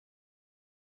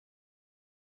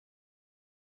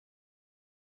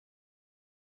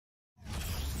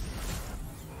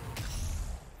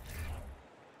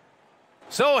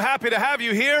So happy to have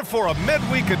you here for a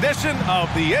midweek edition of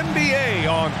the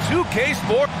NBA on 2K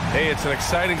Sports. Hey, it's an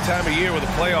exciting time of year with the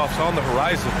playoffs on the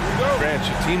horizon. Grant,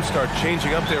 should teams start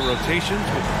changing up their rotations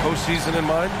with the postseason in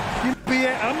mind?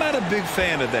 I'm not a big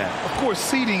fan of that. Of course,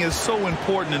 seeding is so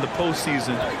important in the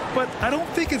postseason, but I don't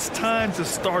think it's time to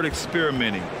start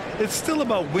experimenting. It's still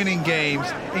about winning games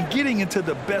and getting into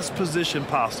the best position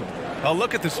possible. A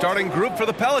look at the starting group for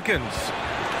the Pelicans.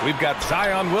 We've got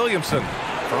Zion Williamson,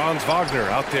 Franz Wagner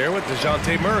out there with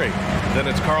DeJounte Murray. Then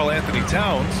it's Karl Anthony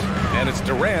Towns, and it's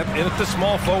Durant in at the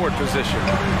small forward position.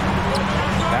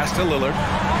 Pass to Lillard.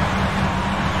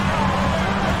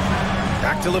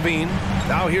 Back to Levine.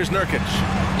 Now here's Nurkic.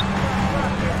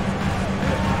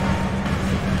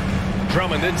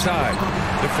 Drummond inside.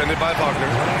 Defended by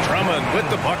Wagner. Drummond with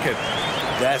the bucket.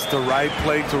 That's the right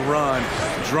play to run.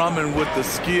 Drummond with the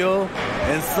skill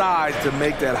and size to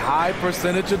make that high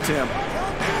percentage attempt.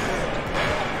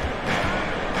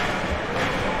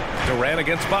 Durant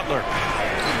against Butler.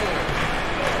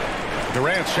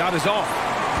 Durant's shot is off.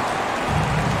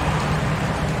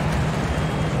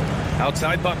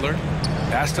 Outside Butler.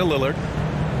 Pass to Lillard.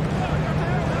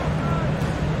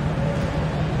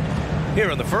 Here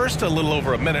in the first, a little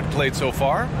over a minute played so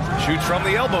far. Shoots from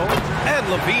the elbow. And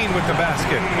Levine with the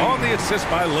basket. On the assist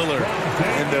by Lillard.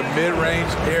 In the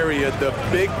mid-range area, the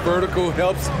big vertical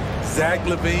helps Zach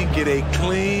LaVine get a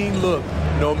clean look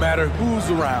no matter who's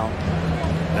around.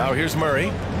 Now here's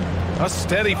Murray. A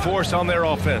steady force on their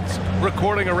offense.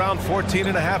 Recording around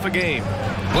 14.5 a game.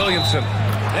 Williamson.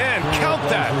 And count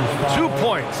that. 2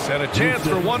 points and a chance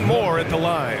for one more at the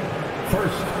line.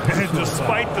 And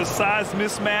despite the size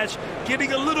mismatch,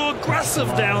 getting a little aggressive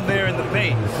down there in the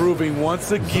paint. Proving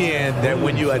once again that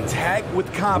when you attack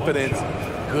with confidence,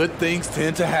 good things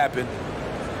tend to happen.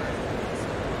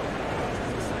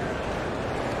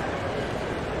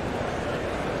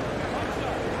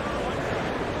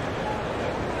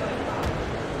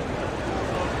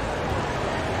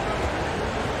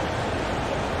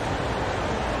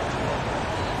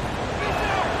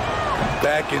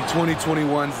 Back in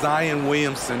 2021, Zion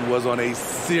Williamson was on a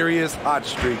serious hot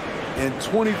streak. In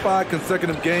 25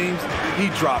 consecutive games, he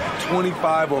dropped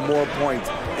 25 or more points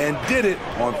and did it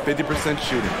on 50%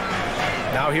 shooting.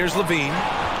 Now here's Levine.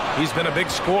 He's been a big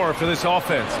scorer for this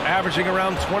offense, averaging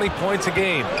around 20 points a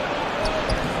game.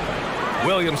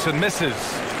 Williamson misses.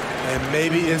 And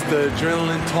maybe it's the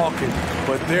adrenaline talking,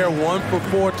 but they're 1 for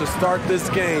 4 to start this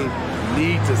game.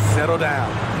 Need to settle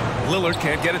down. Lillard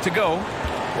can't get it to go.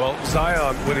 Well,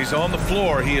 Zion, when he's on the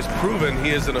floor, he has proven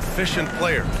he is an efficient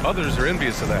player. Others are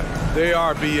envious of that. They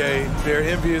are, B.A. They're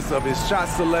envious of his shot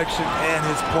selection and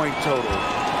his point total.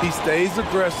 He stays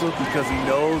aggressive because he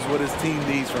knows what his team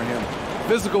needs from him.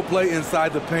 Physical play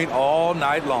inside the paint all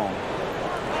night long.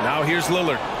 Now here's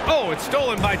Lillard. Oh, it's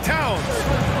stolen by Towns.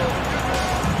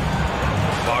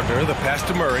 Wagner, the pass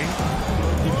to Murray.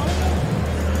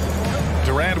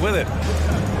 Durant with it.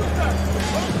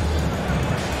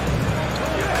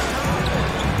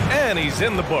 And he's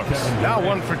in the books. Now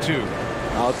 1 for 2.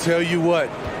 I'll tell you what,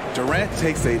 Durant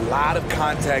takes a lot of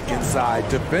contact inside.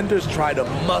 Defenders try to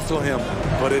muscle him,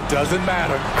 but it doesn't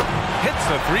matter. Hits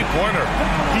a three-pointer.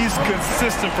 He's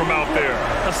consistent from out there,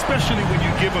 especially when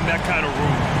you give him that kind of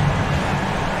room.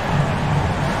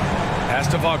 Pass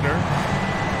to Wagner.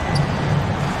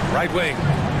 Right wing.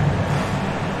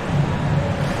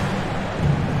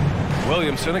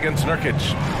 Williamson against Nurkic.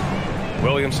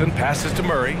 Williamson passes to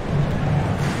Murray.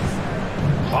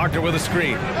 Wagner with a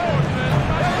screen.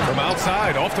 From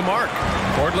outside, off the mark.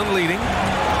 Portland leading.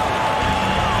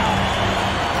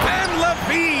 And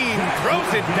Levine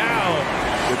throws it down.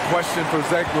 The question for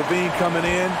Zach LaVine coming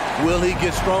in, will he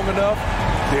get strong enough?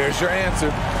 There's your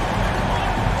answer.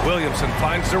 Williamson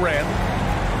finds Durant.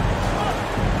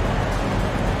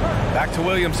 Back to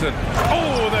Williamson.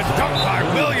 Oh, the dunk by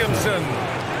Williamson.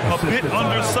 A bit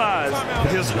undersized.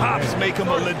 His hops make him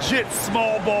a legit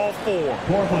small ball 4.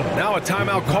 Now a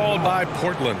timeout called by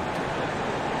Portland.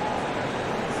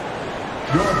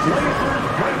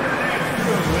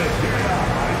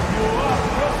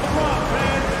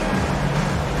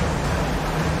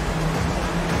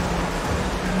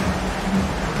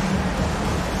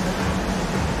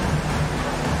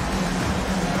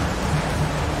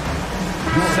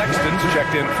 Sexton's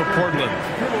checked in for Portland.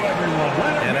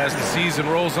 And as the season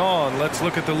rolls on, let's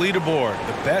look at the leaderboard.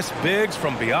 The best bigs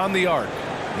from beyond the arc.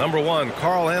 Number 1,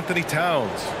 Karl Anthony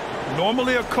Towns.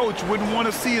 Normally a coach wouldn't want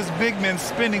to see his big men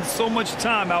spending so much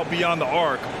time out beyond the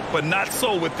arc, but not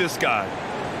so with this guy.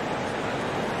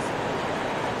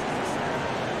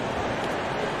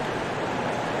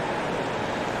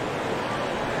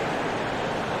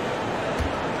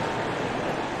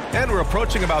 And we're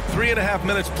approaching about 3.5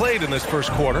 minutes played in this first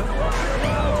quarter.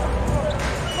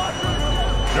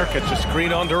 Nurkic, a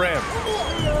screen on Durant.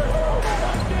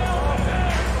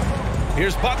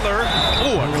 Here's Butler.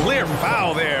 Oh, a clear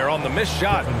foul there on the missed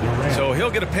shot. So he'll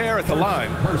get a pair at the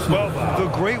line. Well, the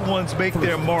great ones make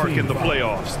their mark in the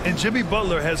playoffs, and Jimmy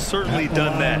Butler has certainly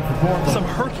done that. Some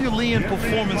Herculean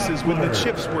performances when the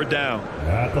chips were down.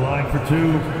 At the line for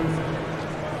two.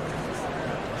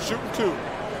 Shooting two.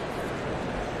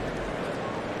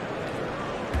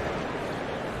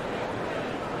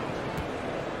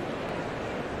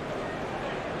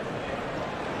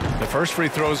 The first free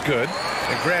throw is good.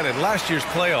 And granted, last year's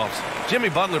playoffs, Jimmy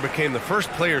Butler became the first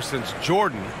player since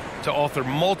Jordan to author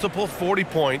multiple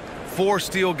 40-point,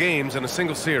 4-steal games in a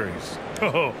single series.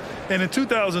 Oh, and in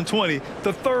 2020,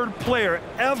 the third player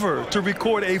ever to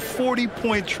record a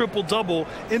 40-point triple-double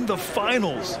in the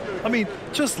finals. I mean,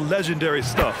 just legendary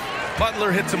stuff.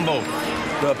 Butler hits them both.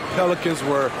 The Pelicans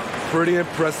were pretty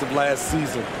impressive last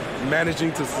season,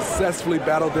 managing to successfully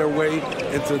battle their way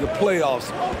into the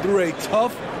playoffs through a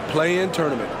tough play-in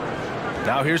tournament.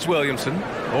 Now here's Williamson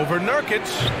over Nurkic.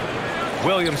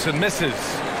 Williamson misses.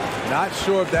 Not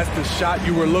sure if that's the shot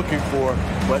you were looking for,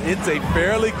 but it's a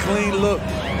fairly clean look.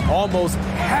 Almost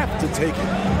have to take it.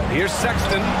 Here's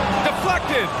Sexton.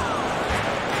 Deflected.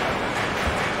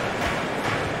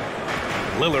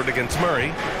 Lillard against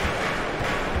Murray.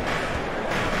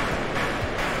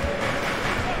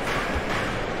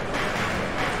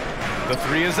 The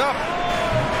three is up.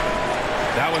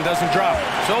 That one doesn't drop.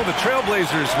 So the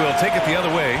Trailblazers will take it the other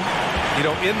way. You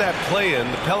know, in that play-in,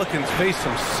 the Pelicans face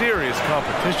some serious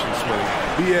competition, Smooth.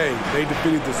 BA, they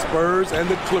defeated the Spurs and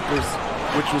the Clippers,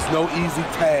 which was no easy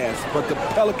task. But the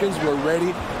Pelicans were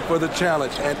ready for the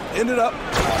challenge and ended up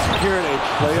securing a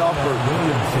playoff berth.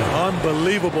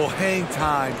 Unbelievable hang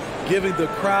time, giving the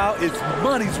crowd its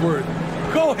money's worth.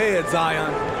 Go ahead,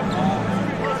 Zion.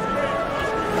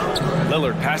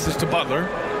 Lillard passes to Butler.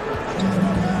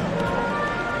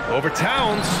 Over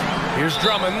Towns. Here's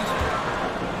Drummond.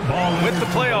 With the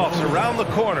playoffs around the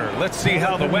corner, let's see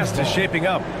how the West is shaping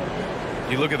up.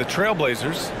 You look at the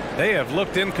Trailblazers, they have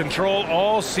looked in control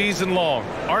all season long,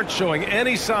 aren't showing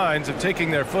any signs of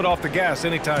taking their foot off the gas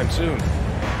anytime soon.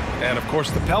 And of course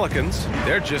the Pelicans,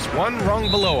 they're just one rung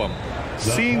below them.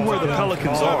 Seeing where the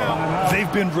Pelicans are,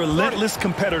 they've been relentless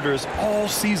competitors all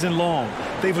season long.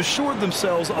 They've assured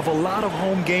themselves of a lot of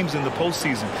home games in the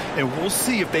postseason, and we'll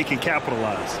see if they can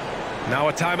capitalize. Now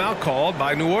a timeout called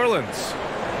by New Orleans.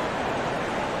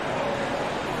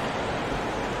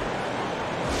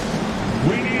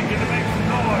 We need you to make some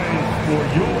noise for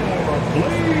your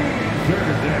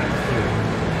Blazer Dancer.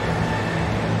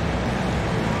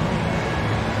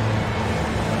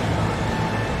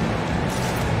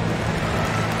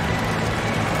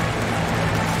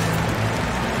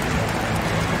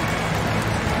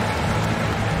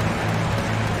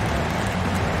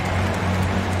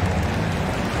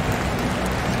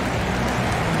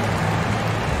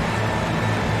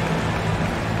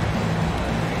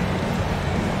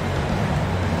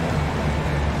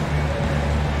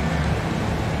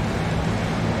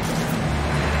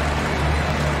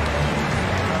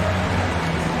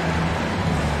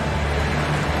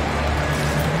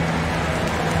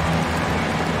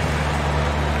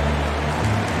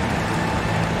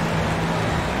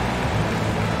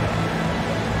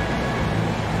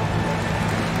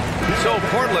 So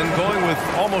Portland going with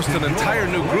almost an entire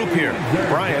new group here.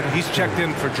 Bryant, he's checked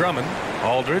in for Drummond.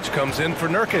 Aldridge comes in for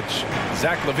Nurkic.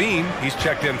 Zach LaVine, he's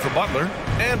checked in for Butler.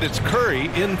 And it's Curry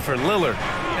in for Lillard.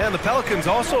 And the Pelicans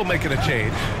also making a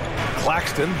change.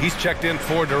 Claxton, he's checked in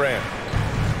for Durant.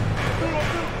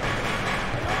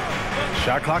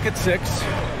 Shot clock at 6.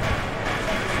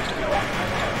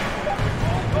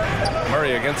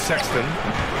 Murray against Sexton.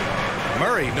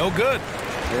 Murray, no good.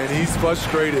 And he's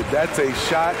frustrated. That's a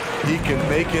shot he can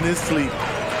make in his sleep.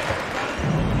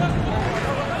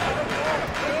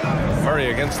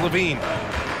 Murray against LaVine.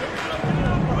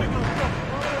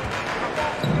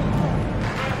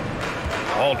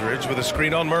 Aldridge with a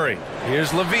screen on Murray.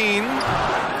 Here's LaVine.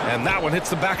 And that one hits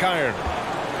the back iron.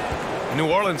 New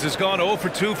Orleans has gone 0 for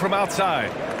 2 from outside.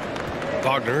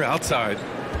 Wagner outside.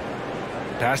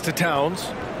 Pass to Towns.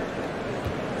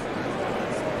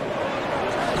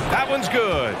 That one's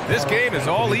good. This game is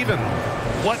all even.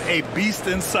 What a beast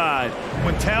inside.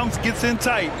 When Towns gets in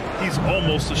tight, he's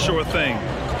almost a sure thing.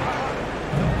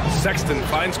 Sexton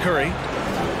finds Curry.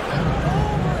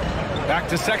 Back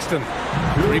to Sexton.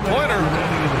 Three-pointer.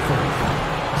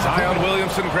 Zion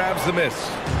Williamson grabs the miss.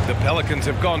 The Pelicans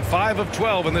have gone 5 of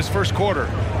 12 in this first quarter.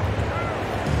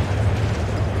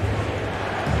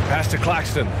 Pass to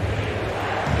Claxton.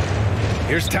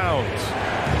 Here's Towns.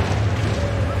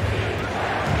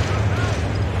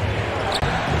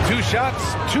 2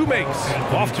 shots, 2 makes.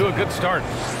 Off to a good start.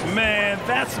 Man,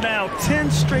 that's now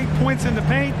 10 straight points in the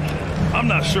paint. I'm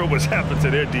not sure what's happened to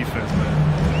their defense, man.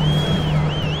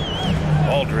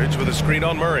 Aldridge with a screen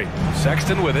on Murray.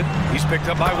 Sexton with it. He's picked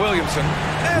up by Williamson.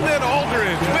 And then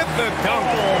Aldridge with the dunk.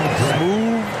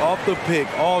 Smooth off the pick.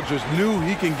 Aldridge knew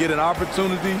he can get an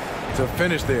opportunity to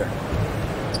finish there.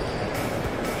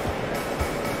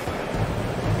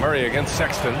 Murray against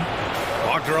Sexton.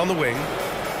 Wagner on the wing.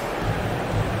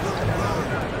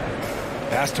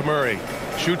 Pass to Murray.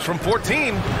 Shoots from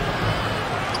 14.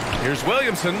 Here's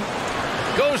Williamson.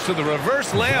 Goes to the reverse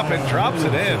layup and drops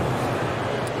it in.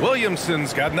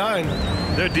 Williamson's got 9.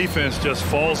 Their defense just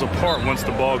falls apart once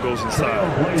the ball goes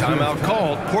inside. Timeout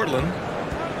called, Portland.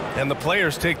 And the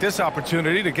players take this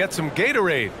opportunity to get some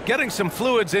Gatorade. Getting some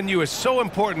fluids in you is so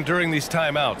important during these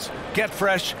timeouts. Get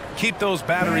fresh, keep those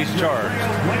batteries charged.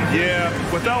 Yeah,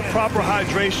 without proper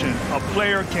hydration, a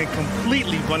player can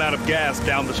completely run out of gas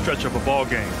down the stretch of a ball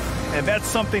game. And that's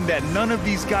something that none of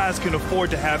these guys can afford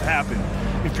to have happen.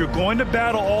 If you're going to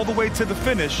battle all the way to the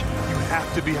finish, you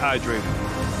have to be hydrated.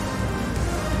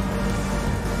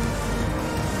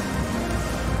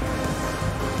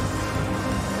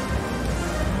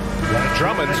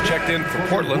 Drummond's checked in for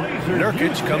Portland.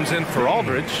 Nurkic comes in for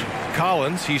Aldridge.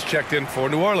 Collins, he's checked in for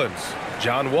New Orleans.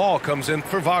 John Wall comes in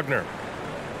for Wagner.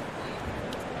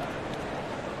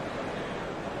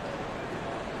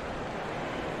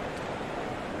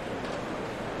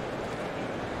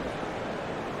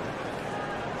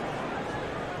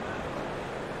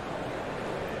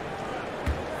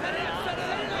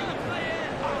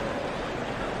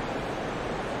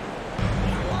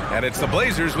 And it's the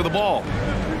Blazers with the ball.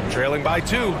 Trailing by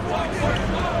 2.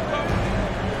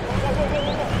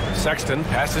 Sexton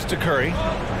passes to Curry.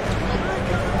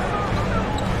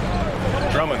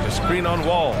 Drummond to screen on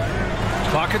Wall.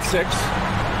 Clock at 6.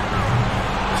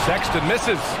 Sexton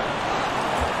misses.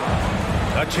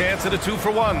 A chance at a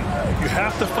 2-for-1. You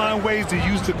have to find ways to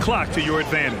use the clock to your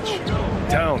advantage.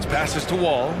 Towns passes to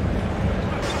Wall.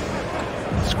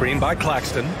 Screen by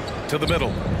Claxton to the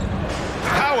middle.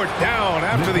 Howard down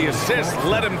after the assist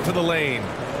led him to the lane.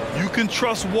 You can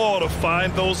trust Wall to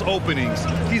find those openings.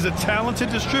 He's a talented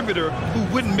distributor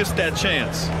who wouldn't miss that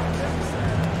chance.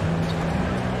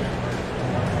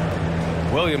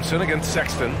 Williamson against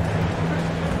Sexton.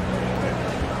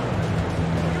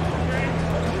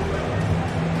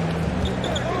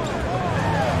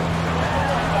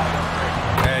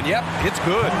 And yep, it's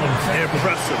good.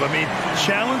 Impressive. I mean,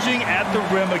 challenging at the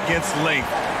rim against length.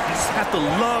 You just have to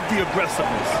love the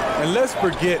aggressiveness. And let's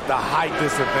forget the height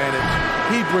disadvantage.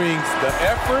 He brings the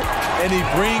effort and he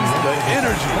brings the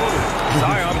energy.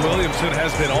 Zion Williamson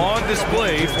has been on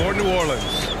display for New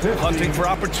Orleans, hunting for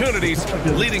opportunities,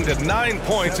 leading to 9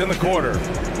 points in the quarter.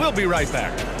 We'll be right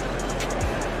back.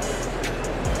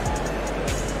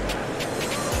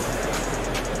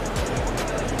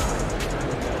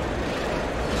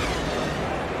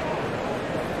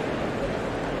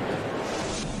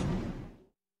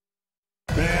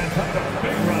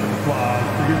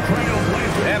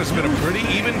 And it's been a pretty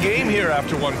even game here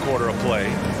after 1 quarter of play.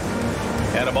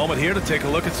 And a moment here to take a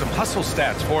look at some hustle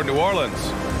stats for New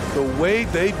Orleans. The way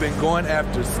they've been going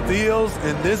after steals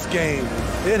in this game,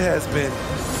 it has been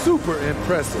super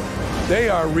impressive. They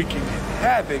are wreaking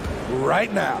havoc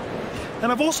right now.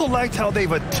 And I've also liked how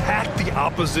they've attacked the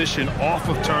opposition off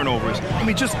of turnovers. I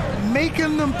mean, just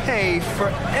making them pay for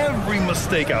every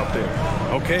mistake out there.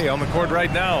 Okay, on the court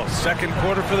right now, 2nd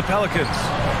quarter for the Pelicans.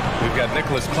 We've got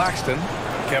Nicholas Claxton.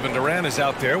 Kevin Durant is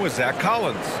out there with Zach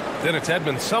Collins. Then it's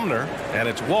Edmund Sumner, and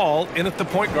it's Wall in at the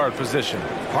point guard position.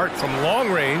 Hart from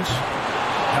long range.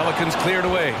 Pelicans cleared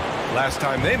away. Last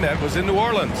time they met was in New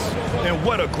Orleans. And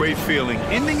what a great feeling,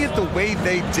 ending it the way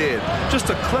they did. Just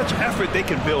a clutch effort they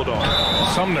can build on.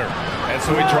 Sumner, and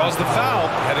so he draws the foul,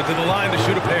 headed to the line to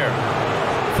shoot a pair.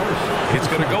 It's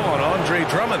going to go on Andre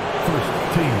Drummond.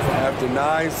 After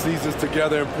 9 seasons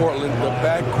together in Portland, the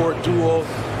backcourt duo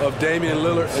of Damian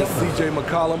Lillard and C.J.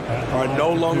 McCollum are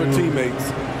no longer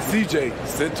teammates. C.J.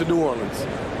 sent to New Orleans.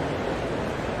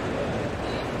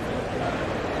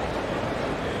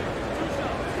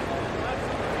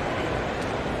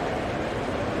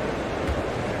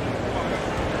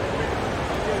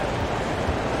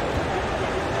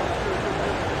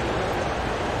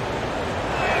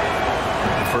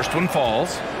 First one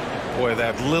falls. Boy,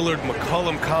 that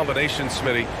Lillard-McCollum combination,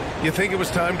 Smitty. You think it was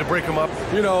time to break them up?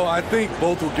 You know, I think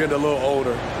both were getting a little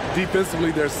older.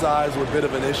 Defensively, their size were a bit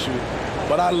of an issue.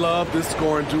 But I love this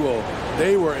scoring duo.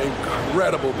 They were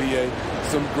incredible, B.A.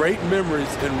 some great memories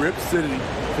in Rip City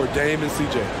for Dame and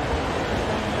CJ.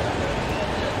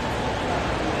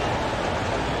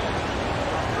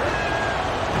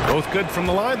 Both good from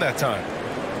the line that time.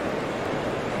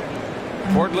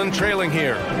 Portland trailing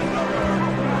here.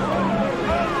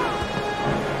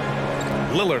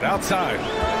 Lillard outside.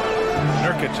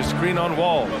 Nurkic a screen on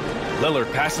Wall.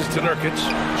 Lillard passes to Nurkic,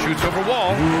 shoots over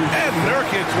Wall, and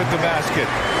Nurkic with the basket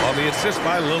on the assist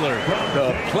by Lillard.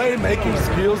 The playmaking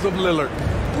skills of Lillard.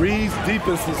 Reads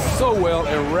defenses so well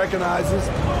and recognizes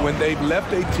when they've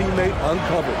left a teammate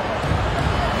uncovered.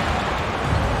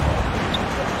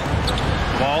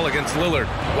 Wall against Lillard.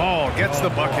 Wall gets the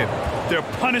bucket. They're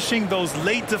punishing those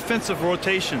late defensive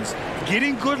rotations,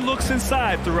 getting good looks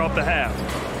inside throughout the half.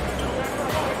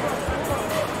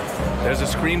 There's a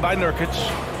screen by Nurkic.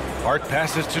 Hart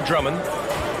passes to Drummond.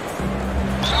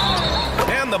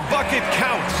 And the bucket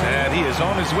counts. And he is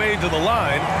on his way to the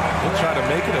line. He'll try to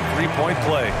make it a three-point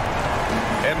play.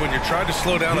 And when you're trying to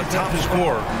slow down a top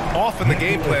scorer, often the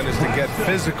game plan is to get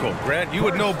physical. Grant, you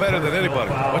would know better than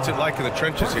anybody. What's it like in the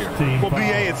trenches here? Well,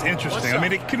 B.A., it's interesting. I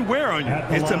mean, it can wear on you.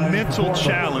 It's a mental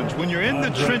challenge. When you're in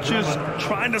the trenches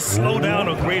trying to slow down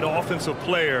a great offensive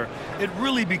player, it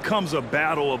really becomes a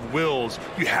battle of wills.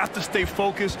 You have to stay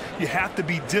focused. You have to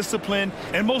be disciplined.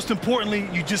 And most importantly,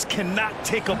 you just cannot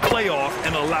take a play off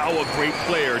and allow a great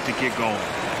player to get going.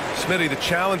 Smitty, the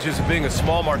challenges of being a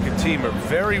small market team are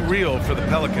very real for the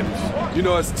Pelicans. You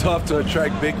know, it's tough to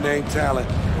attract big name talent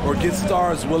or get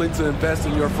stars willing to invest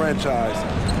in your franchise.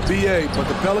 BA, but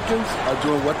the Pelicans are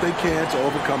doing what they can to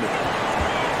overcome it.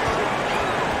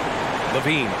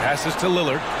 LaVine passes to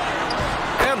Lillard.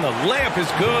 And the layup is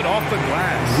good off the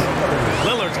glass.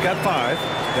 Lillard's got 5.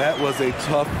 That was a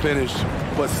tough finish,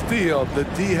 but still, the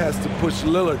D has to push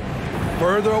Lillard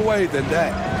further away than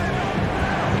that.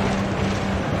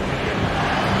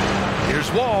 Here's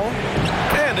Wall,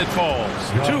 and it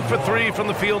falls. 2 for 3 from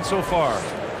the field so far.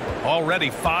 Already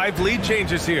 5 lead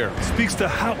changes here. Speaks to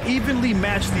how evenly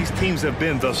matched these teams have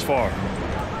been thus far.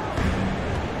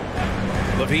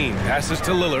 LaVine passes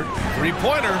to Lillard.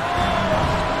 Three-pointer.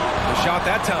 The shot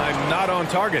that time not on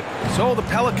target. So the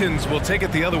Pelicans will take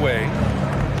it the other way.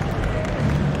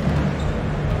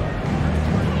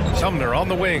 Sumner on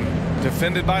the wing,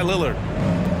 defended by Lillard.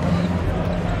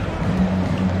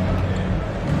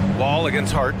 Wall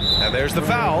against Hart, and there's the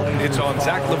foul. It's on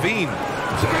Zach LaVine.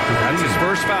 That's his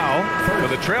first foul for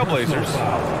the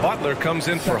Trailblazers. Butler comes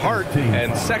in for Hart,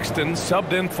 and Sexton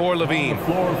subbed in for LaVine.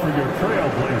 Floor for your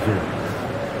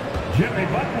Trailblazers, Jimmy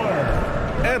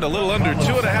Butler. And a little under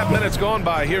 2.5 minutes gone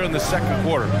by here in the second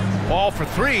quarter. Ball for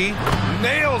 3,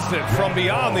 nails it from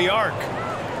beyond the arc.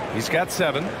 He's got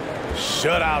 7.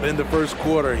 Shutout in the first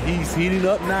quarter. He's heating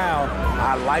up now.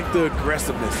 I like the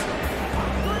aggressiveness.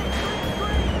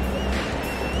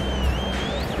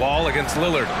 Wall against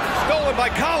Lillard. Stolen by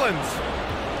Collins.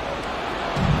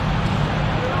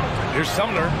 Here's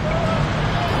Sumner.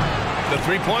 The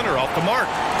three-pointer off the mark.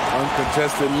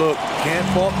 Uncontested look. Can't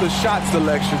fault the shot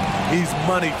selection. He's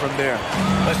money from there.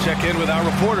 Let's check in with our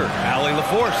reporter, Allie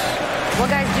LaForce. Well,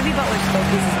 guys, Jimmy Butler's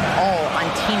focus is all on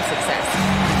team success.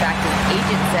 In fact, his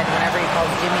agent said whenever he calls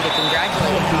Jimmy to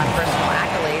congratulate him on personal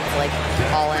accolades, like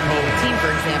All-NBA team,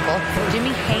 for example,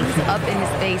 Jimmy hangs up in his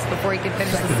face before he can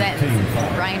finish the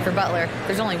sentence. Brian, for Butler,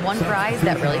 there's only one prize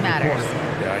that really matters.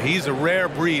 Yeah, he's a rare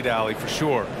breed, Allie, for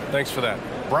sure. Thanks for that.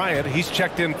 Bryant, he's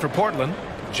checked in for Portland.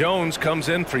 Jones comes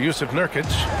in for Yusuf Nurkic.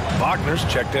 Wagner's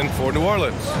checked in for New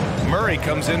Orleans. Murray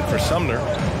comes in for Sumner.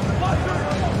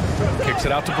 Kicks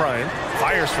it out to Bryant.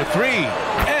 Fires for 3.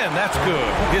 And that's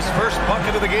good. His first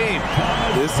bucket of the game.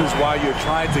 This is why you're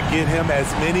trying to get him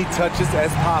as many touches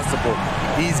as possible.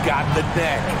 He's got the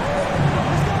neck.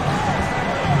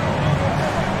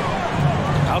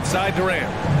 Outside Durant.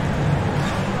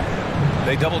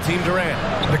 They double team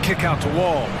Durant. The kick out to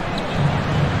Wall.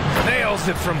 Nails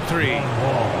it from 3.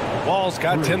 Wall's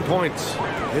got 10 points.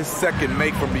 His second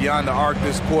make from beyond the arc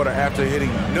this quarter after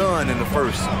hitting none in the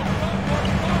first.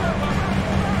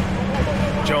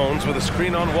 Jones with a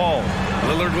screen on Wall.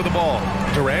 Lillard with the ball.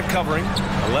 Durant covering.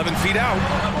 11 feet out.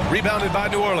 Rebounded by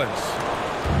New Orleans.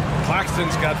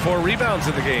 Claxton's got 4 rebounds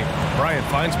in the game. Bryant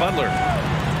finds Butler.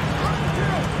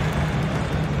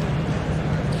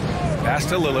 Pass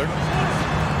to Lillard.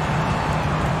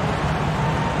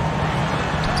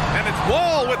 And it's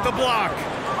Wall with the block.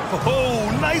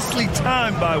 Oh, nicely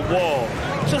timed by Wall.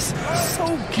 Just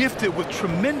so gifted with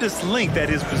tremendous length at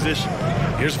his position.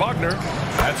 Here's Wagner.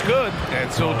 That's good. And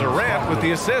so Durant with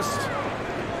the assist.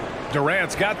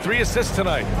 Durant's got 3 assists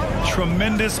tonight.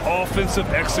 Tremendous offensive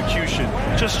execution.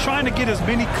 Just trying to get as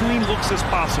many clean looks as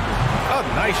possible. A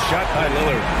nice shot by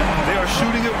Lillard. They are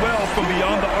shooting it well from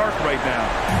beyond the arc right now.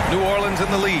 New Orleans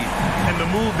in the lead. And the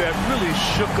move that really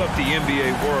shook up the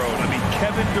NBA world. I mean,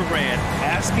 Kevin Durant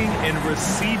asking and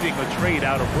receiving a trade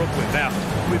out of Brooklyn. Now,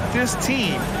 with this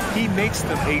team, he makes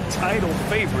them a title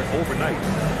favorite overnight.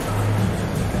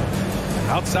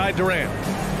 Outside Durant.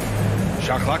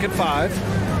 Shot clock at 5.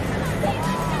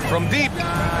 From deep.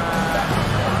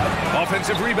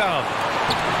 Offensive rebound.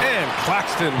 And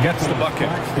Claxton gets the bucket.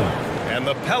 And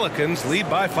the Pelicans lead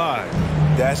by 5.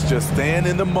 That's just staying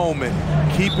in the moment,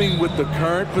 keeping with the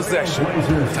current possession.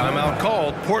 Timeout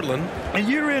called, Portland. And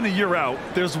year in and year out,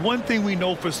 there's one thing we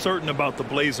know for certain about the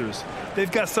Blazers.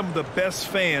 They've got some of the best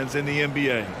fans in the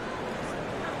NBA.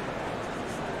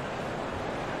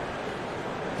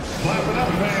 Clap it up,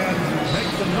 fans. Make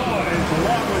some noise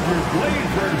along with your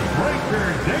Blazers Breaker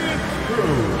Dance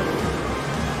Crew.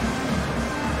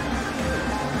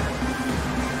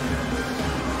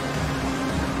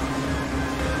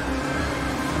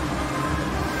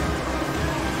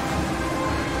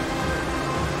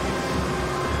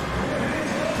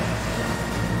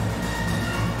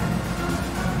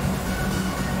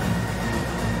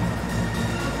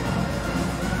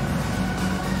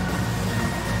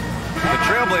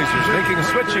 Trailblazers making a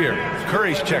switch here.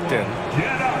 Curry's checked in.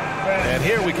 And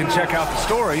here we can check out the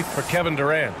story for Kevin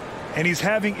Durant. And he's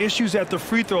having issues at the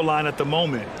free throw line at the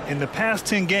moment. In the past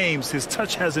 10 games, his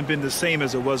touch hasn't been the same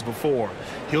as it was before.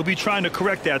 He'll be trying to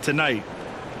correct that tonight.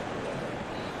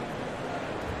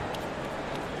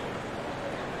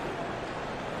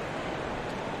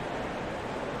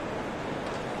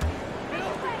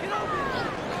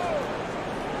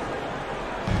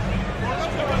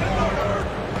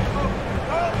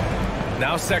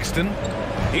 Now Sexton.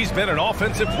 He's been an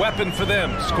offensive weapon for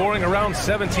them, scoring around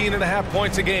 17.5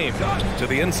 points a game. To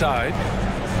the inside.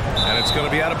 And it's going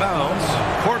to be out of bounds.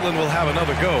 Portland will have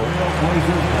another go.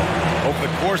 Over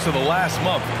the course of the last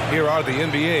month, here are the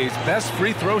NBA's best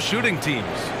free throw shooting teams.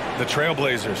 The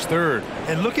Trailblazers, third.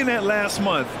 And looking at last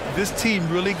month, this team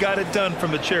really got it done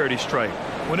from the charity stripe.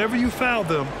 Whenever you foul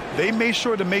them, they made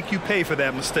sure to make you pay for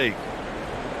that mistake.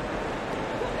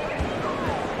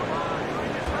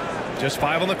 Just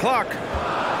 5 on the clock.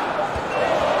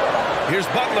 Here's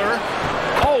Butler.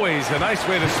 Always a nice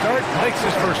way to start. Makes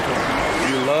his first one.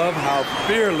 You love how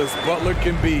fearless Butler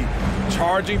can be,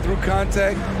 charging through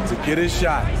contact to get his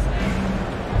shot.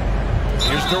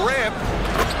 Here's Durant.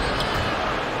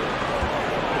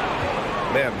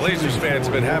 Man, Blazers fans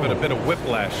have been having a bit of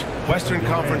whiplash. Western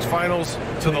Conference Finals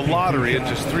to the lottery in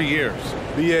just 3 years.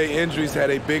 BA injuries had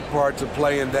a big part to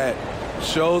play in that.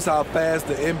 Shows how fast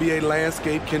the NBA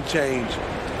landscape can change.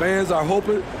 Fans are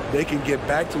hoping they can get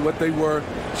back to what they were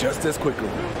just as quickly.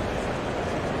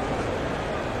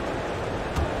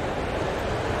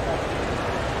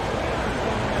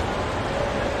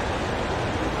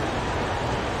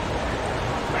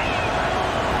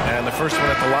 And the first one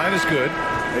at the line is good.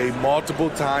 A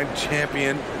multiple-time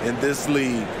champion in this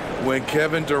league. When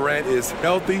Kevin Durant is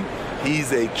healthy,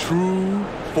 he's a true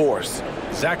force.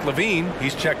 Zach LaVine,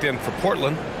 he's checked in for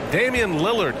Portland. Damian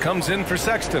Lillard comes in for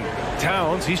Sexton.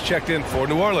 Towns, he's checked in for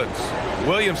New Orleans.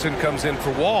 Williamson comes in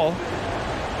for Wall.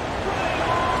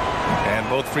 And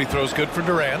both free throws good for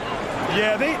Durant.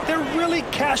 Yeah, they're really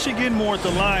cashing in more at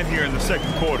the line here in the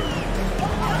second quarter.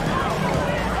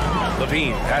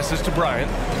 LaVine passes to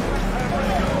Bryant.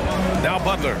 Now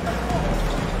Butler.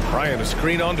 Bryant a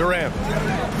screen on Durant.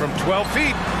 From 12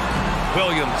 feet,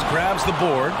 Williams grabs the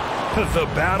board. The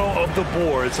battle of the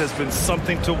boards has been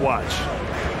something to watch.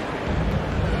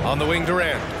 On the wing,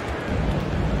 Durant.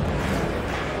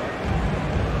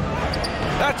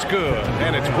 That's good.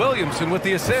 And it's Williamson with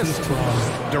the assist.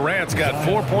 Durant's got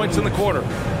 4 points in the quarter.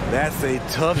 That's a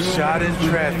tough shot in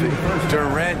traffic.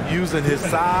 Durant using his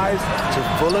size to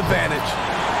full advantage.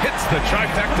 Hits the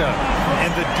trifecta.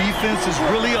 And the defense is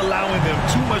really allowing them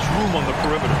too much room on the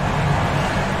perimeter.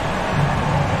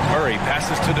 Murray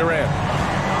passes to Durant.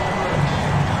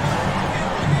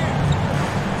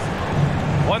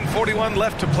 1:41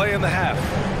 left to play in the half.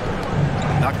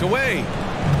 Knocked away.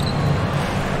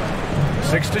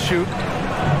 6 to shoot.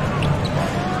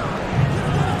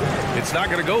 It's not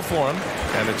going to go for him,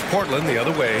 and it's Portland the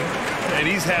other way. And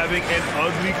he's having an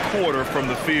ugly quarter from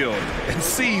the field and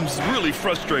seems really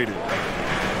frustrated.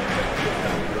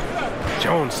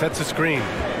 Jones sets a screen.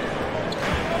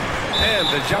 And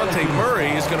DeJounte Murray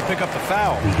is going to pick up the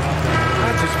foul.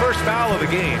 That's his first foul of the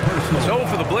game. So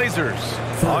for the Blazers,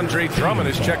 Andre Drummond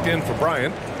is checked in for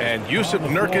Bryant, and Yusuf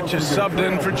Nurkic is subbed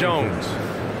in for Jones.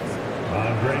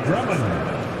 Andre Drummond.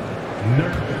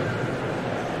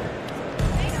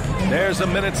 There's a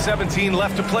minute 17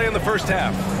 left to play in the first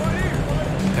half.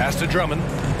 Pass to Drummond.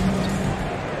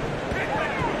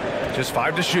 Just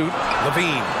 5 to shoot.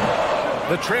 Levine.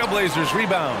 The Trailblazers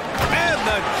rebound. And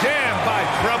the jam by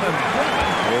Drummond.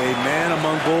 A man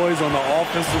among boys on the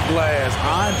offensive glass.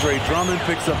 Andre Drummond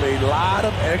picks up a lot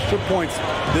of extra points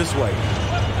this way.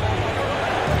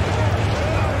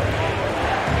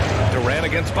 Durant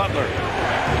against Butler.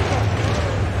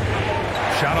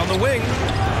 Shot on the wing.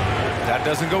 That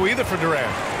doesn't go either for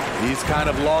Durant. He's kind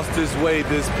of lost his way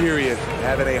this period,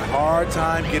 having a hard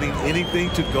time getting anything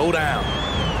to go down.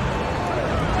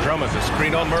 Drummond, the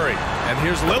screen on Murray. And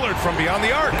here's Lillard from beyond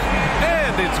the arc.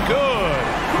 And it's good.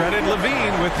 Credit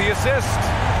Levine with the assist.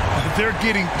 They're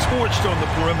getting torched on the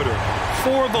perimeter.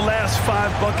 4 of the last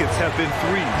 5 buckets have been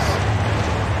threes.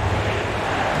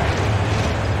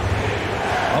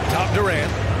 Up top,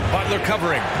 Durant. Butler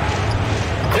covering.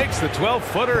 Takes the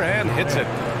 12-footer and hits it.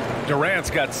 Durant's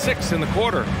got 6 in the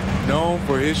quarter. Known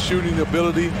for his shooting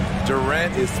ability,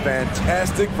 Durant is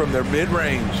fantastic from their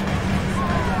mid-range.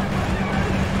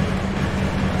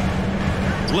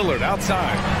 Lillard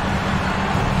outside.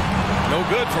 No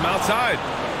good from outside.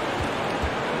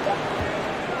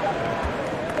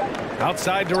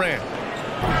 Outside Durant.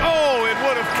 Oh, it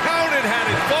would have counted had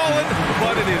it fallen,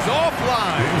 but it is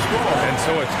offline. And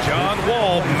so it's John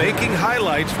Wall making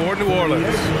highlights for New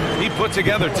Orleans. He put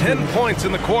together 10 points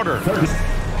in the quarter.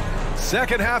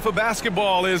 Second half of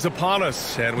basketball is upon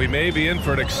us, and we may be in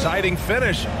for an exciting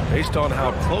finish based on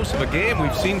how close of a game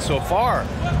we've seen so far.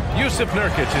 Jusuf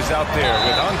Nurkic is out there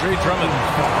with Andre Drummond.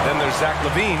 Then there's Zach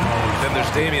LaVine. Then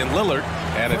there's Damian Lillard.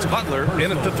 And it's Butler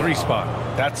in at the 3 spot.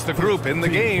 That's the group in the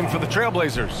game for the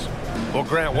Trailblazers. Well,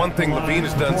 Grant, one thing LaVine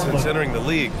has done since entering the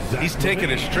league, he's taken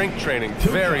his strength training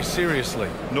very seriously.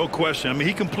 No question. I mean,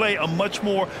 he can play a much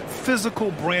more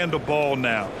physical brand of ball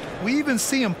now. We even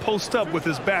see him post up with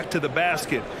his back to the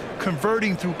basket,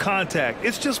 converting through contact.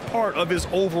 It's just part of his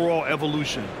overall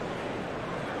evolution.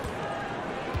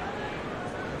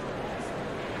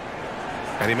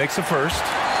 And he makes the first.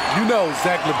 You know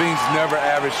Zach LaVine's never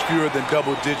averaged fewer than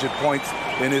double-digit points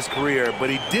in his career, but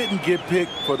he didn't get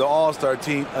picked for the All-Star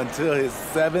team until his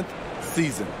 7th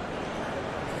season.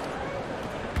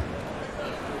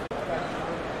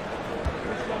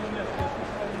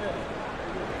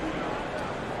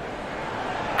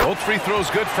 Both free throws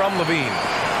good from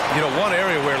LaVine. You know, one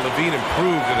area where LaVine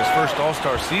improved in his first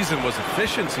All-Star season was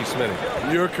efficiency,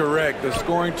 Smitty. You're correct. The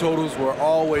scoring totals were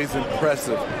always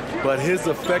impressive, but his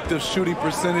effective shooting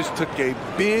percentage took a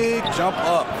big jump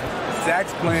up.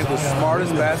 Zach's playing the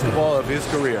smartest basketball of his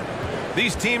career.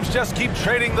 These teams just keep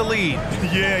trading the lead.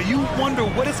 Yeah, you wonder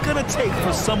what it's going to take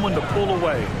for someone to pull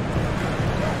away.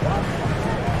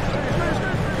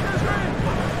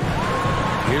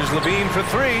 Here's LaVine for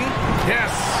 3. Yes,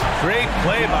 great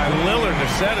play by Lillard to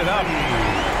set it up.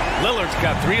 Lillard's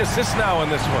got 3 assists now in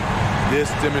this one. This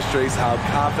demonstrates how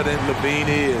confident LaVine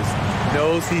is.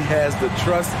 Knows he has the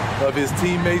trust of his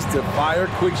teammates to fire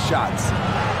quick shots.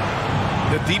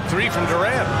 The deep 3 from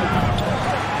Durant.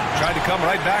 Tried to come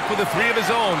right back with a 3 of his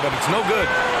own, but it's no good.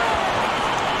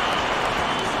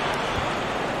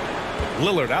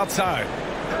 Lillard outside.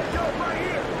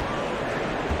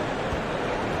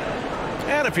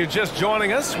 And if you're just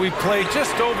joining us, we've played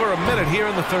just over a minute here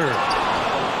in the third.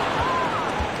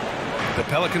 The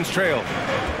Pelicans trail.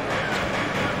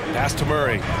 Pass to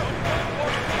Murray.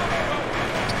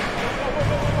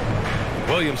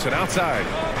 Williamson outside.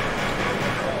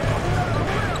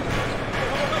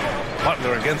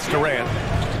 Butler against Durant.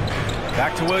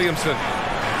 Back to Williamson.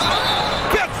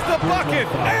 Gets the bucket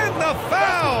and the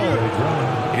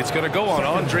foul. It's going to go on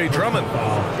Andre Drummond.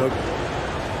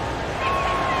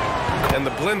 And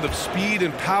the blend of speed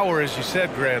and power, as you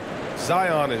said, Grant,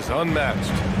 Zion is unmatched.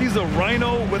 He's a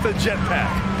rhino with a jetpack.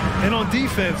 And on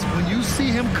defense, when you see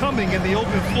him coming in the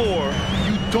open floor,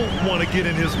 you don't want to get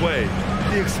in his way.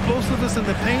 The explosiveness in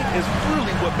the paint is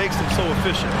really what makes him so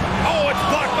efficient. Oh, it's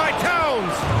blocked by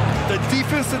Towns. The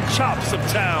defensive chops of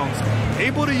Towns,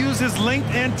 able to use his length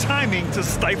and timing to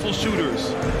stifle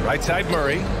shooters. Right side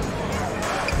Murray.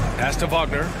 Pass to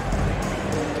Wagner.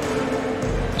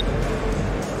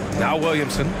 Now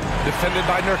Williamson, defended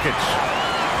by Nurkic.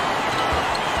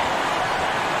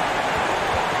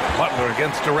 Butler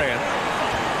against Durant.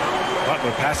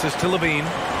 Butler passes to LaVine.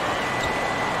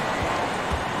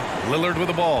 Lillard with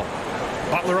the ball.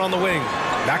 Butler on the wing.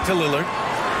 Back to Lillard.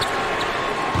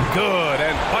 Good,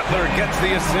 and Butler gets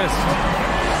the assist.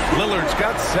 Lillard's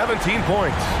got 17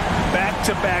 points.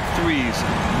 Back-to-back threes,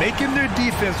 making their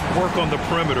defense work on the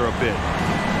perimeter a bit.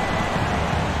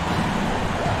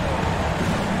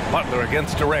 Butler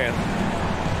against Durant.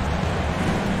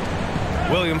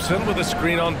 Williamson with a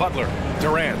screen on Butler.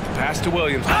 Durant, pass to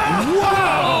Williamson.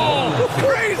 Wow!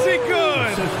 Crazy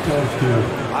good!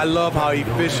 I love how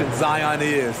efficient Zion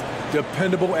is.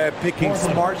 Dependable at picking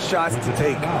smart shots to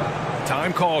take.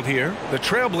 Time called here. The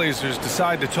Trailblazers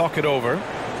decide to talk it over.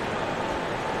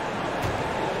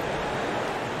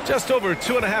 Just over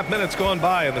 2.5 minutes gone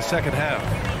by in the second half.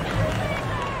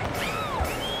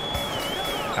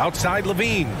 Outside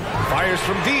Levine. Fires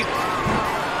from deep.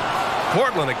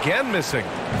 Portland again missing.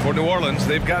 For New Orleans,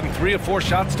 they've gotten 3 of 4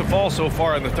 shots to fall so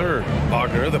far in the third.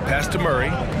 Wagner, the pass to Murray.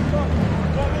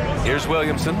 Here's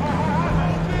Williamson.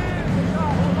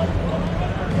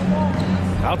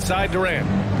 Outside Durant.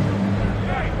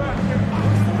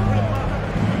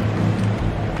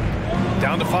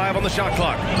 Down to 5 on the shot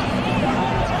clock.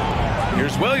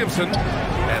 Here's Williamson.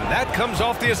 And that comes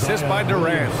off the assist by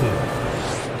Durant.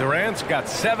 Durant's got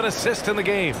 7 assists in the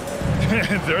game.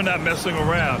 They're not messing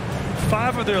around.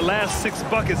 5 of their last 6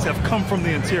 buckets have come from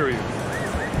the interior.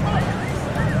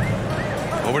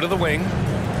 Over to the wing.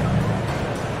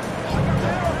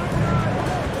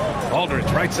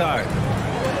 Aldridge, right side.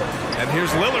 And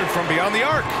here's Lillard from beyond the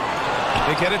arc.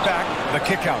 They get it back. The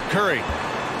kick out. Curry.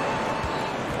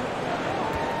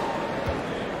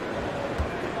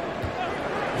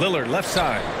 Lillard left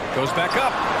side. Goes back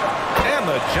up. And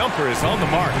the jumper is on the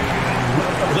mark.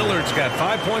 Lillard's got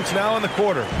 5 points now in the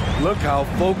quarter. Look how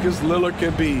focused Lillard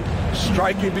can be.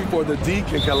 Striking before the D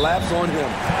can collapse on him.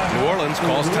 New Orleans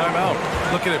calls timeout.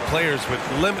 Looking at players with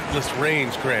limitless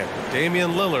range, Grant.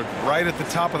 Damian Lillard right at the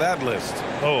top of that list.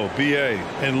 Oh, B.A.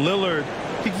 And Lillard,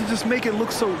 he can just make it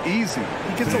look so easy.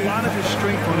 He gets a lot of his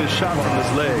strength on his shot from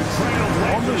his legs.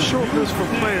 On the short list for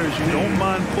players you don't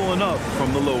mind pulling up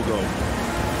from the logo.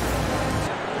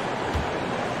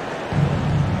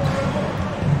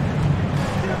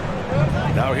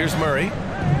 Now here's Murray.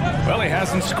 Well, he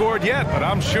hasn't scored yet, but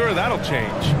I'm sure that'll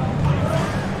change.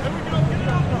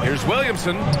 Here's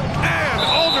Williamson. And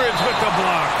Aldridge with the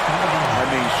block. I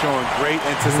mean, showing great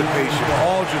anticipation.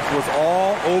 Aldridge was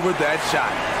all over that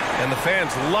shot. And the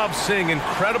fans love seeing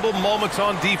incredible moments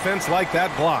on defense like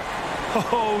that block.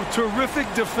 Oh,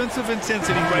 terrific defensive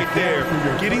intensity right there.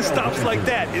 Getting stops like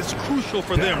that is crucial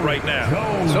for them right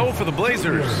now. So for the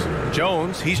Blazers,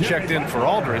 Jones, he's checked in for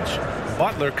Aldridge.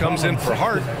 Butler comes in for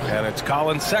Hart, and it's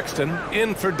Colin Sexton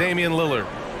in for Damian Lillard.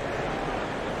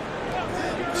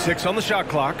 6 on the shot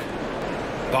clock.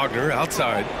 Wagner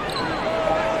outside.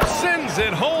 Sends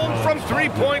it home from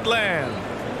three-point land.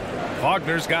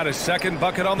 Wagner's got his second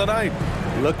bucket on the night.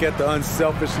 Look at the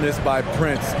unselfishness by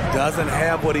Prince. Doesn't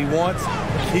have what he wants,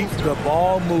 keeps the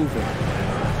ball moving.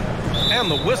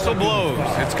 And the whistle blows.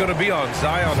 It's going to be on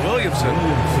Zion Williamson.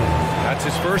 That's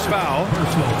his first foul.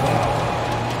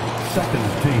 Second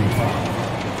team foul.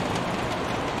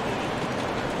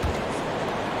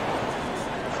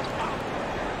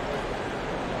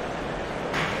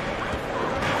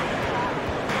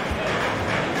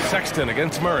 Sexton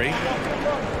against Murray.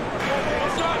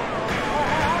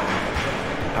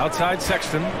 Outside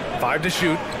Sexton. 5 to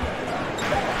shoot.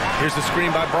 Here's the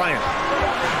screen by Bryant.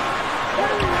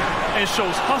 And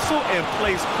shows hustle and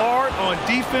plays hard on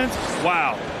defense.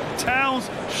 Wow. Towns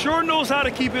sure knows how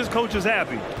to keep his coaches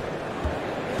happy.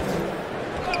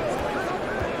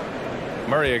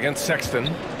 Murray against Sexton.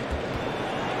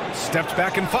 Steps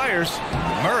back and fires.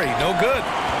 Murray, no good.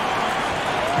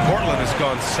 Portland has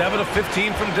gone 7 of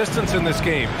 15 from distance in this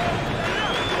game.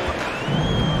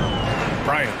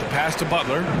 Bryant, the pass to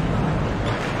Butler.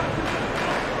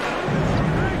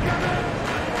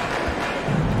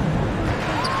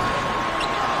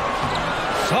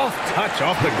 Soft touch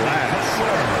off the glass.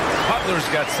 Butler's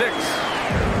got 6.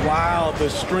 Wow, the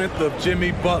strength of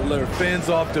Jimmy Butler fends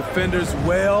off defenders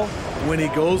well when he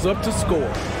goes up to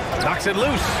score. Knocks it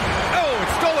loose. Oh,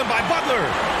 it's stolen by Butler.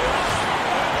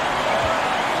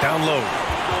 Down low.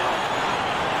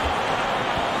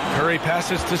 Curry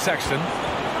passes to Sexton.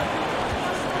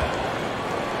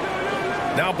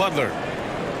 Now Butler.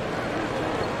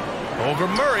 Over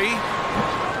Murray.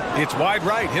 It's wide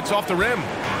right. Hits off the rim.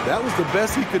 That was the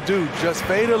best he could do. Just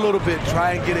fade a little bit,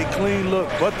 try and get a clean look,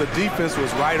 but the defense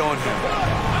was right on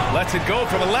him. Lets it go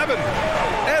from 11.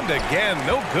 And again,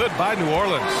 no good by New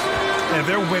Orleans. And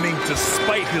they're winning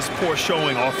despite his poor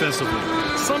showing offensively.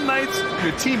 Some nights,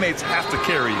 your teammates have to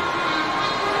carry you.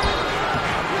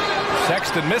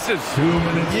 Sexton misses. 2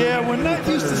 minutes. Yeah, we're not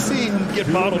used to seeing him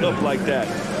get bottled up like that.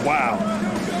 Wow.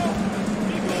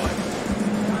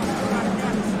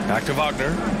 Back to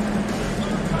Wagner.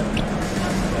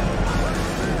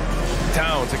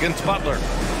 Towns against Butler.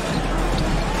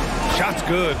 Shot's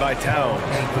good by Towns.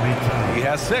 He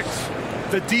has 6.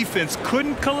 The defense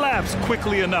couldn't collapse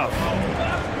quickly enough.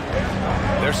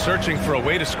 They're searching for a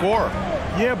way to score.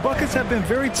 Yeah, buckets have been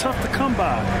very tough to come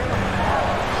by.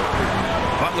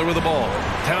 Butler with the ball.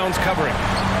 Towns covering.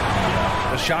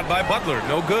 The shot by Butler,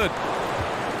 no good.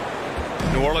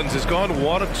 New Orleans has gone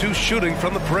 1 of 2 shooting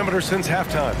from the perimeter since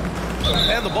halftime.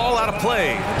 And the ball out of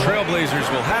play.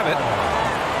 Trailblazers will have it.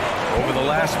 Over the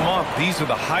last month, these are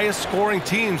the highest scoring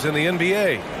teams in the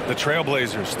NBA. The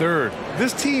Trailblazers, third.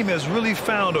 This team has really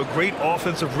found a great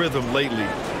offensive rhythm lately.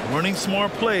 Running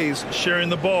smart plays, sharing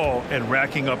the ball, and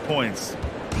racking up points.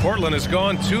 Portland has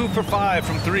gone 2 for 5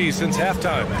 from 3 since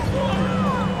halftime.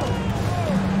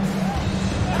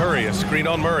 Curry, a screen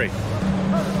on Murray.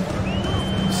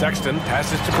 Sexton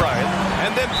passes to Bryant,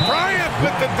 and then Bryant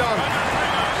with the dunk.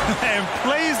 And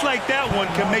plays like that one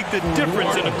can make the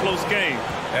difference in a close game.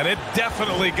 And it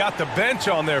definitely got the bench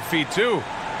on their feet, too.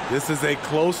 This is a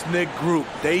close-knit group.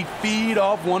 They feed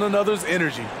off one another's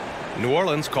energy. New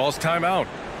Orleans calls timeout.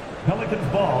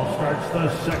 Pelicans ball starts the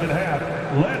second half.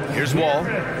 Here's Wall.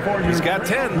 He's got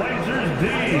 10. Blazers D.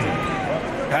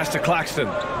 Pass to Claxton.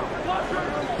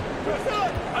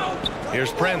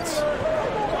 Here's Prince.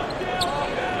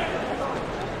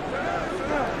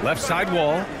 Left side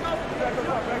Wall.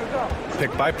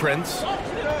 Picked by Prince.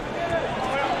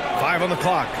 5 on the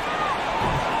clock.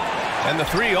 And the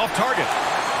 3 off target.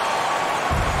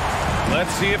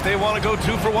 Let's see if they want to go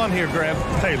 2 for 1 here, Graham.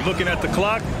 Hey, looking at the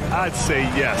clock, I'd say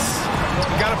yes.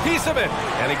 Got a piece of it,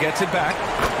 and he gets it back.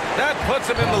 That puts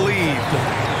him in the lead.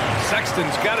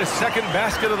 Sexton's got his second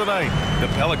basket of the night. The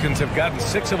Pelicans have gotten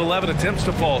 6 of 11 attempts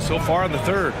to fall so far in the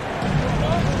third.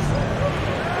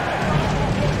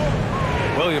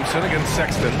 Williamson against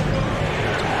Sexton.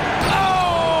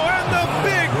 Oh, and the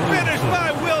big finish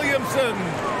by Williamson.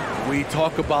 We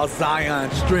talk about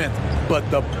Zion's strength, but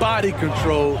the body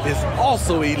control is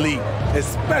also elite,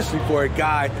 especially for a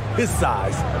guy his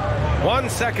size. 1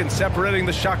 second separating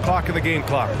the shot clock and the game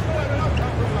clock.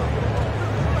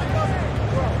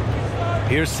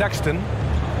 Here's Sexton.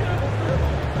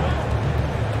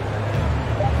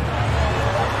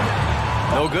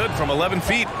 No good from 11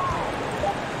 feet.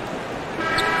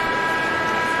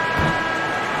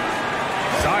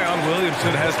 Zion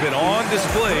Williamson has been on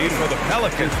display for the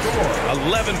Pelicans.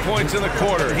 11 points in the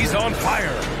quarter. He's on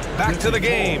fire. Back to the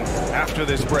game after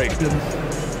this break. 55.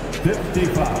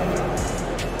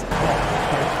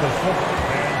 Starts the fourth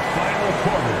and final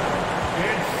quarter.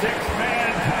 It's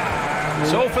 6-man time.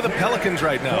 So for the Pelicans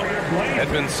right now,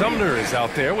 Edmund Sumner is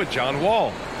out there with John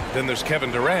Wall. Then there's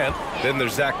Kevin Durant. Then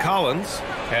there's Zach Collins.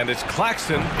 And it's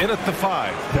Claxton in at the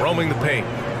 5, roaming the paint.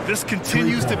 This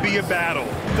continues to be a battle.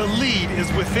 The lead is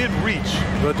within reach.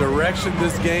 The direction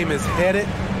this game is headed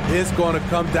is going to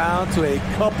come down to a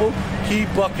couple key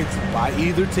buckets by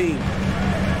either team.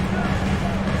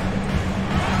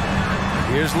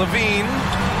 Here's Levine.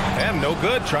 And no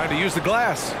good, trying to use the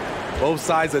glass. Both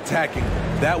sides attacking.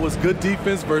 That was good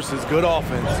defense versus good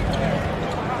offense.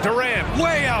 Durant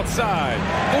way outside.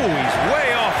 Oh, he's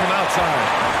way off from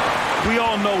outside. We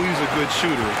all know he's a good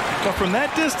shooter. But from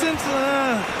that distance,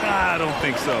 I don't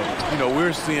think so. You know,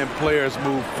 we're seeing players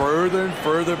move further and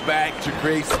further back to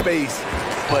create space,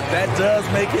 but that does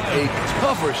make it a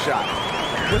tougher shot.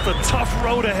 With a tough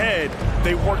road ahead,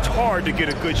 they worked hard to get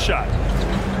a good shot.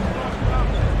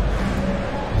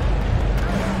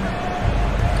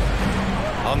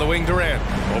 On the wing, Durant.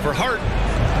 Over Hart.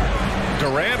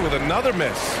 Durant with another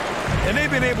miss. And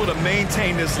they've been able to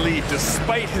maintain this lead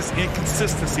despite his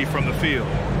inconsistency from the field.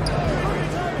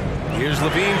 Here's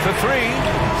Levine for 3.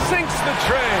 Sinks the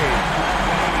tray.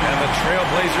 And the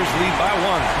Trailblazers lead by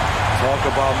 1. Talk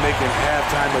about making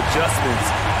halftime adjustments.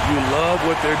 You love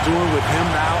what they're doing with him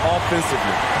now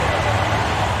offensively.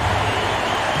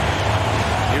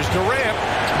 Here's Durant.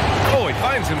 Oh, he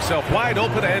finds himself wide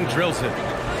open and drills it.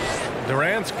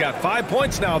 Durant's got 5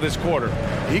 points now this quarter.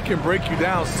 He can break you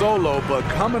down solo, but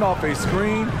coming off a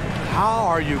screen, how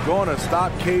are you going to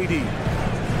stop KD?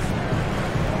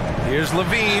 Here's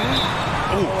Levine.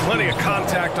 Oh, plenty of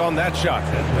contact on that shot.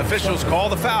 Officials call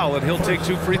the foul, and he'll take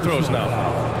 2 free throws now.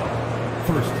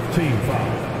 First team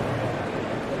foul.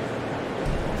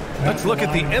 Let's look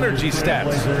at the energy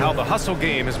stats, how the hustle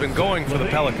game has been going for the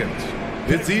Pelicans.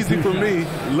 It's easy for me.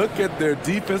 Look at their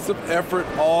defensive effort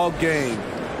all game.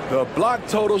 The block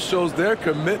total shows their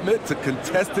commitment to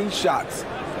contesting shots.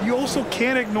 You also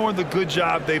can't ignore the good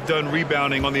job they've done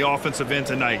rebounding on the offensive end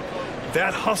tonight.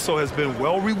 That hustle has been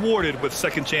well rewarded with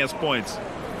second chance points.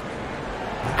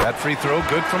 That free throw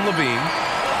good from Levine.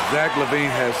 Zach LaVine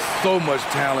has so much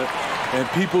talent, and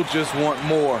people just want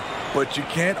more. But you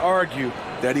can't argue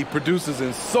that he produces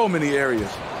in so many areas.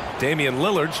 Damian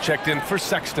Lillard's checked in for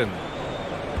Sexton.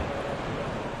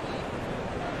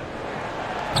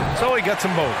 So he gets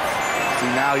them both. See,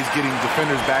 now he's getting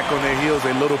defenders back on their heels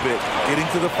a little bit, getting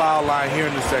to the foul line here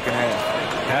in the second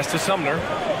half. Pass to Sumner.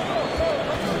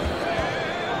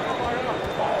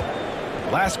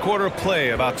 Last quarter of play,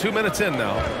 about 2 minutes in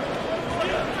now.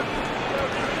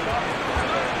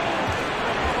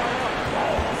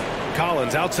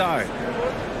 Collins outside.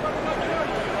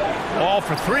 All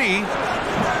for three.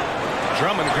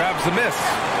 Drummond grabs the miss.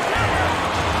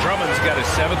 Drummond's got his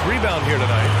 7th rebound here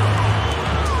tonight.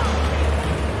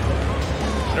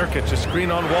 Nurkic a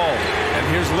screen on Wall. And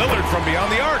here's Lillard from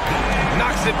beyond the arc.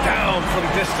 Knocks it down from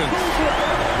distance.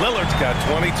 Lillard's got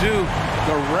 22.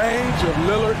 The range of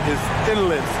Lillard is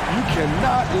endless. You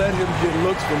cannot let him get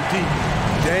looks from deep.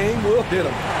 Dame will hit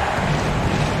him.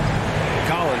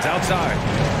 Collins outside.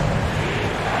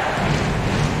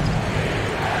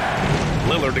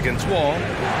 Lillard against Wall.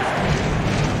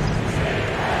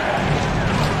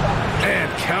 And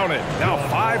count it. Now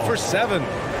 5 for 7.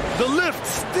 The lift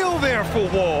still there for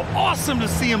Wall. Awesome to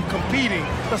see him competing,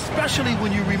 especially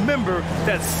when you remember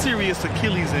that serious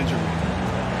Achilles injury.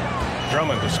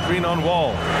 Drummond, a screen on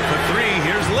Wall. For three,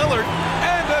 here's Lillard.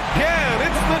 And again,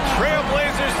 it's the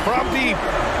Trailblazers from deep.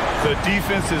 The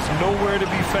defense is nowhere to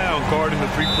be found guarding the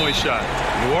three-point shot.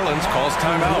 New Orleans calls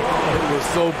timeout. It was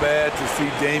so bad to see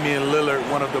Damian Lillard,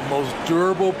 one of the most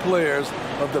durable players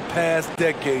of the past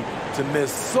decade, to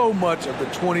miss so much of the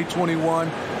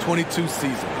 2021-22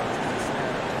 season.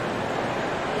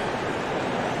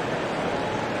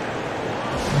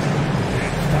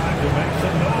 It's time to make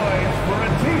some noise for a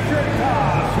t-shirt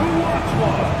toss. Who wants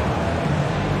one?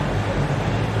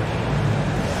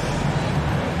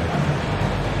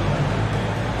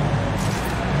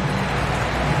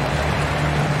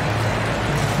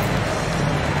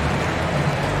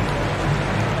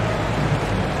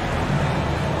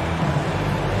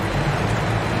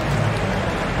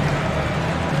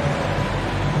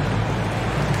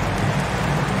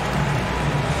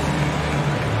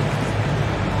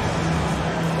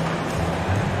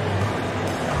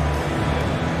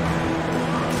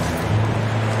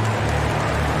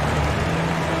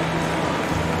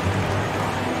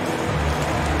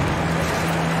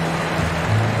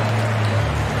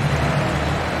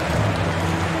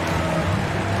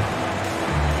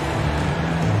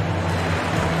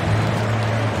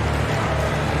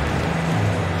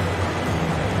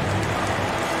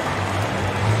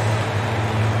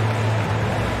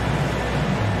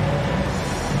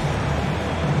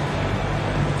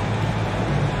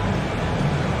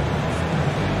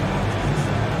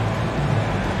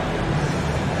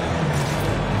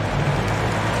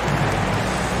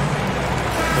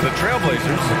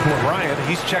 Trailblazers, Bryant,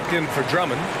 he's checked in for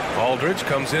Drummond. Aldridge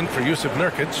comes in for Yusuf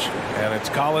Nurkic. And it's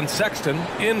Colin Sexton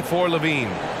in for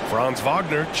Levine. Franz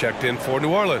Wagner checked in for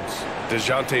New Orleans.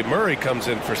 DeJounte Murray comes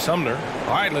in for Sumner.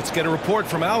 All right, let's get a report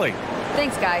from Allie.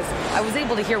 Thanks, guys. I was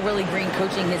able to hear Willie Green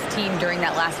coaching his team during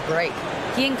that last break.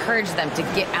 He encouraged them to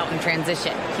get out in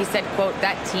transition. He said, quote,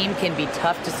 that team can be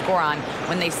tough to score on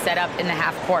when they set up in the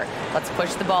half court. Let's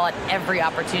push the ball at every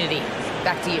opportunity.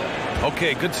 Back to you.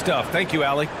 Okay, good stuff. Thank you,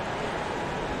 Allie.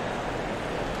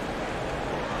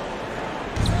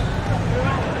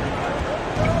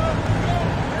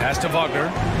 Pass to Wagner.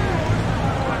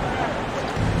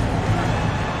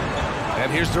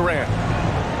 And here's Durant.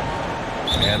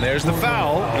 And there's the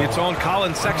foul. It's on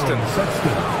Colin Sexton.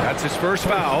 That's his first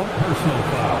foul. Personal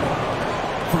foul.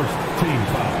 First team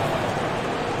foul.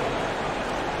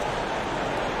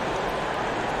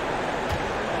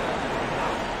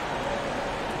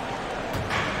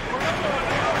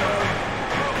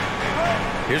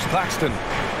 Here's Claxton.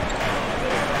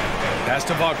 Pass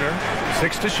to Wagner.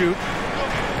 6 to shoot.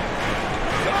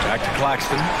 Back to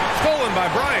Claxton. Stolen by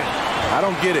Bryant. I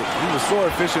don't get it. He was so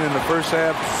efficient in the first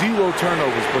half. 0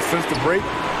 turnovers. But since the break,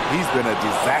 he's been a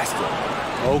disaster.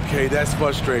 Okay, that's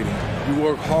frustrating. You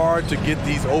work hard to get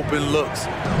these open looks.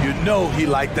 You know he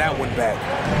liked that one back.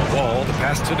 Wall, the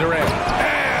pass to Durant.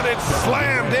 And it's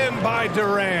slammed in by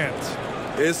Durant.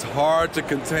 It's hard to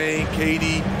contain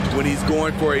KD when he's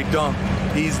going for a dunk.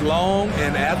 He's long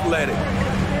and athletic.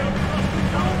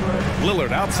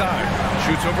 Lillard outside.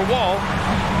 Shoots over Wall.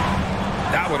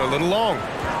 That one a little long.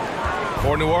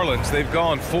 For New Orleans, they've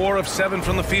gone 4 of 7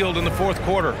 from the field in the fourth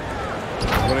quarter.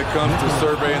 When it comes to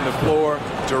surveying the floor,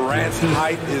 Durant's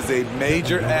height is a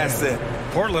major asset.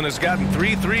 Portland has gotten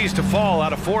 3 threes to fall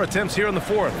out of 4 attempts here in the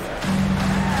fourth.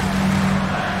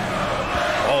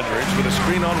 Aldridge with a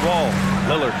screen on Wall.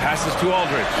 Lillard passes to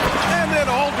Aldridge. And then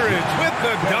Aldridge with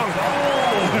the dunk.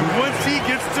 And once he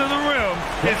gets to the rim,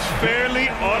 it's fairly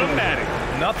automatic.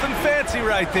 Nothing fancy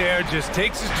right there. Just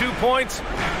takes his 2 points,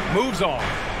 moves on.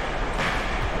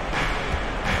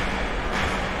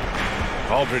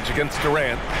 Aldridge against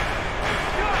Durant.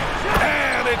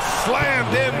 And it's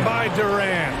slammed in by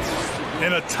Durant.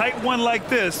 In a tight one like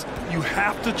this, you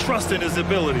have to trust in his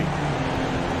ability.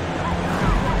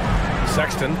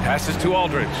 Sexton passes to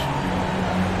Aldridge.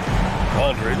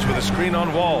 Aldridge with a screen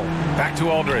on Wall. Back to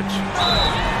Aldridge.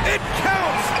 It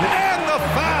counts, and the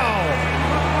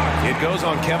foul. It goes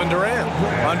on Kevin Durant.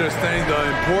 Understanding the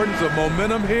importance of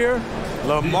momentum here,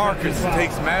 LaMarcus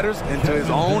takes matters into his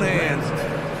own hands.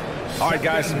 All right,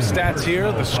 guys, some stats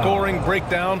here. The scoring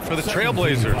breakdown for the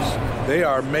Trailblazers. They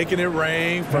are making it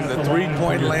rain from the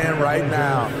three-point land right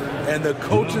now. And the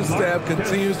coaching staff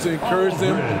continues to encourage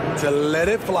them to let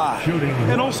it fly.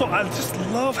 And also, I just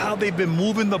love how they've been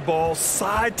moving the ball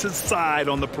side to side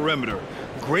on the perimeter.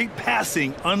 Great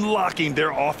passing, unlocking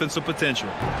their offensive potential.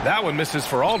 That one misses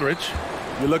for Aldridge.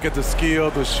 You look at the skill,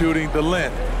 the shooting, the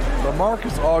length.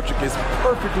 LaMarcus Aldridge is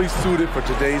perfectly suited for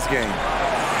today's game.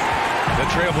 The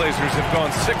Trailblazers have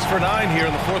gone 6 for 9 here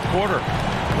in the fourth quarter.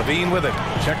 LaVine with it.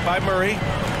 Checked by Murray.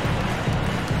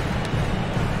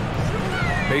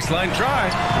 Baseline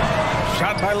drive.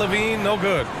 Shot by LaVine, no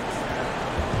good.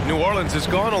 New Orleans has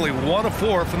gone only 1 of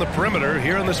 4 from the perimeter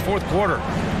here in this fourth quarter.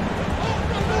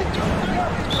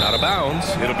 Out of bounds.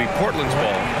 It'll be Portland's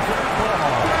ball.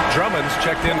 Drummond's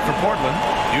checked in for Portland.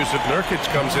 Yusuf Nurkic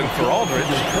comes in for Aldridge.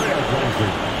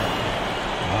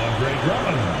 Andre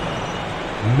Drummond.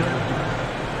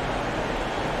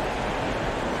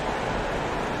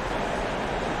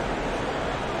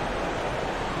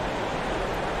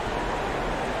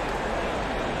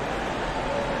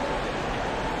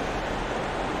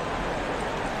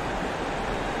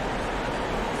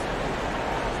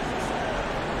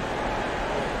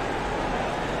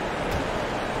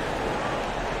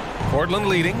 Portland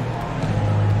leading.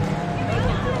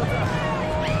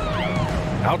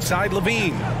 Outside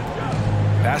LaVine.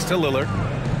 Pass to Lillard.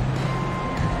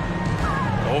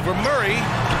 Over Murray.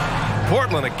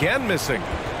 Portland again missing.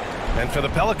 And for the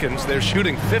Pelicans, they're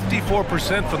shooting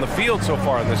 54% from the field so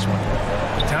far in this one.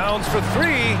 Towns for 3.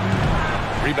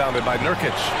 Rebounded by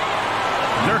Nurkic.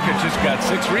 Nurkic has got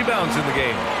 6 rebounds in the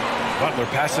game. Butler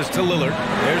passes to Lillard.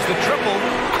 There's the triple.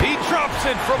 He drops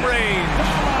it from range.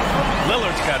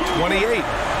 Lillard's got 28.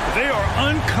 They are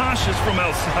unconscious from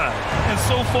outside. And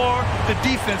so far, the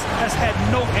defense has had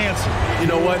no answer. You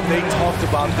know what? They talked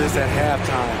about this at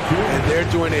halftime, and they're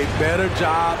doing a better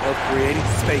job of creating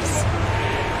space.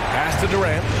 Pass to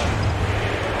Durant.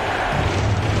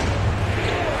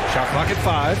 Shot clock at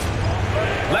 5.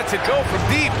 Lets it go from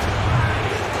deep.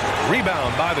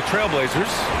 Rebound by the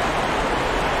Trailblazers.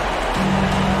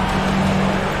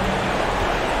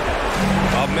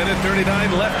 A minute 39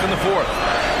 left in the fourth.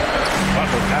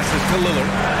 Butler passes to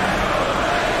Lillard.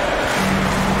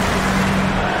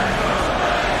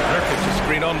 Nurkic a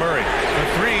screen on Murray. For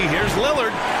 3, here's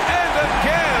Lillard. And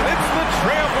again, it's the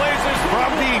Trailblazers from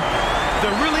deep.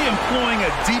 They're really employing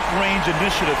a deep range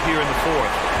initiative here in the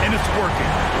fourth, and it's working.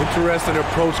 Interesting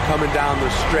approach coming down the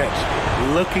stretch,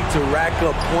 looking to rack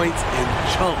up points in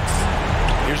chunks.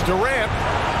 Here's Durant.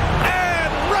 And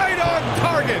right on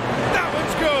target. That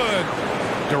one's good.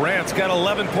 Durant's got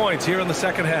 11 points here in the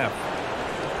second half.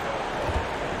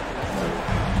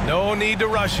 No need to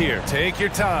rush here. Take your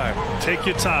time. Take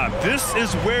your time. This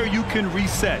is where you can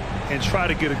reset and try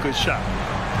to get a good shot.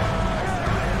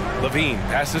 LaVine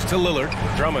passes to Lillard.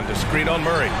 Drummond to screen on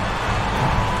Murray.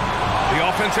 The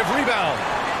offensive rebound.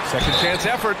 Second chance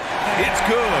effort. It's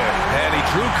good. And he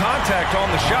drew contact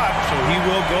on the shot, so he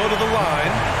will go to the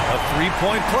line. A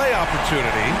 3-point play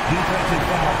opportunity. Defensive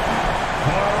foul.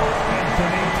 Karl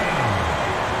Anthony Towns.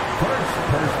 First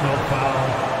personal foul.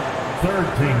 Third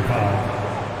team foul.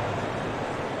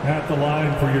 At the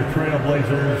line for your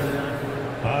Trailblazers,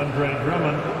 Andre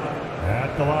Drummond.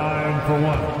 At the line for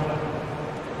 1.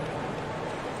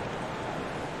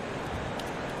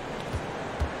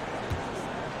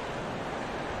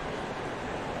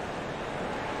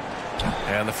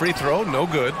 And the free throw, no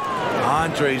good.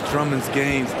 Andre Drummond's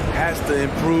games has to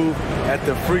improve at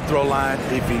the free throw line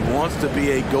if he wants to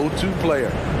be a go-to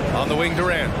player. On the wing,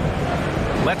 Durant.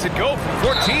 Lets it go from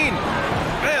 14.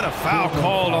 And a foul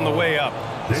called on the way up.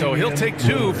 So he'll take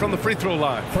 2 from the free throw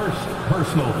line. First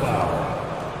personal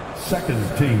foul. Second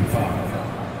team foul.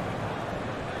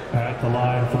 At the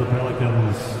line for the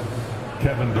Pelicans,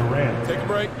 Kevin Durant. Take a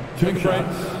break. Take a break.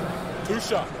 2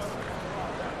 shots.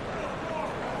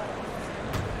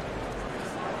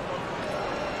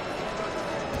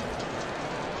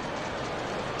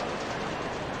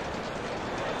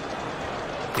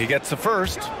 He gets the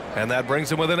first, and that brings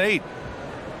him within 8.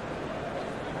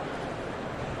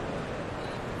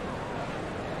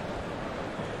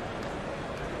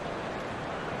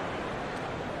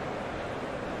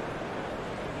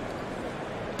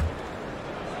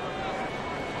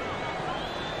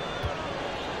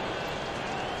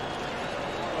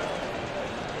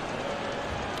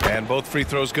 And both free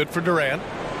throws good for Durant.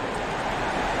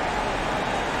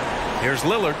 Here's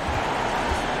Lillard.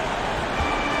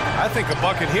 I think a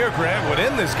bucket here, Grant, would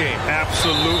end this game.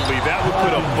 Absolutely. That would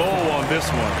put a bow on this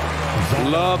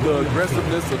one. Love the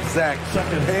aggressiveness of Zach.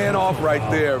 Hand off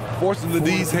right there, forcing the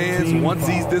D's hands once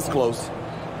he's this close.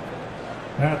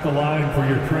 At the line for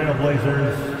your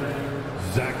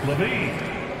Trailblazers, Zach LaVine.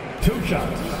 2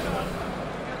 shots.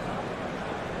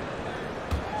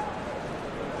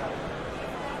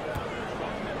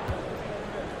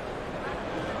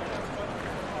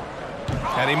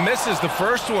 And he misses the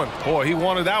first one. Boy, he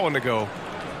wanted that one to go.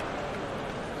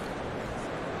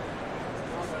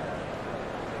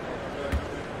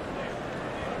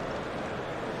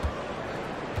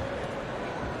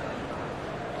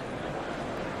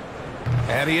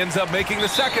 And he ends up making the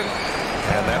second.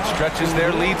 And that stretches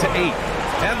their lead to 8.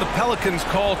 And the Pelicans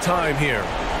call time here.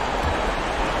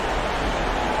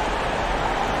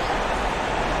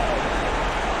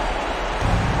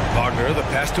 Wagner, the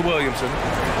pass to Williamson.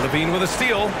 LaVine with a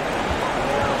steal.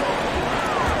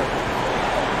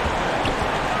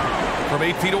 From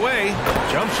 8 feet away.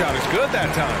 Jump shot is good that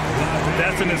time.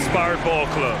 That's an inspired ball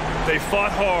club. They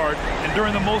fought hard, and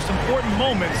during the most important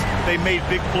moments, they made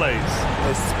big plays.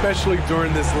 Especially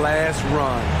during this last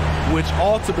run, which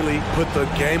ultimately put the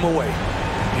game away.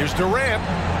 Here's Durant.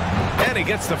 And he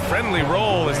gets the friendly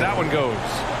roll as that one goes.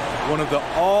 One of the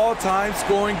all-time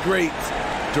scoring greats.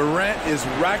 Durant is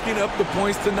racking up the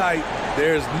points tonight.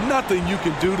 There's nothing you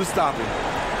can do to stop him.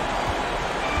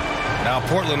 Now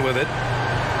Portland with it.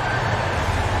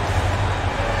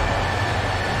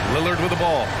 Lillard with the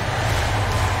ball.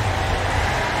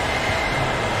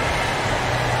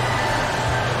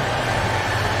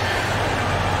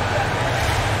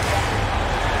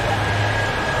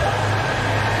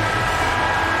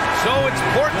 So it's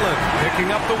Portland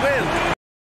picking up the win.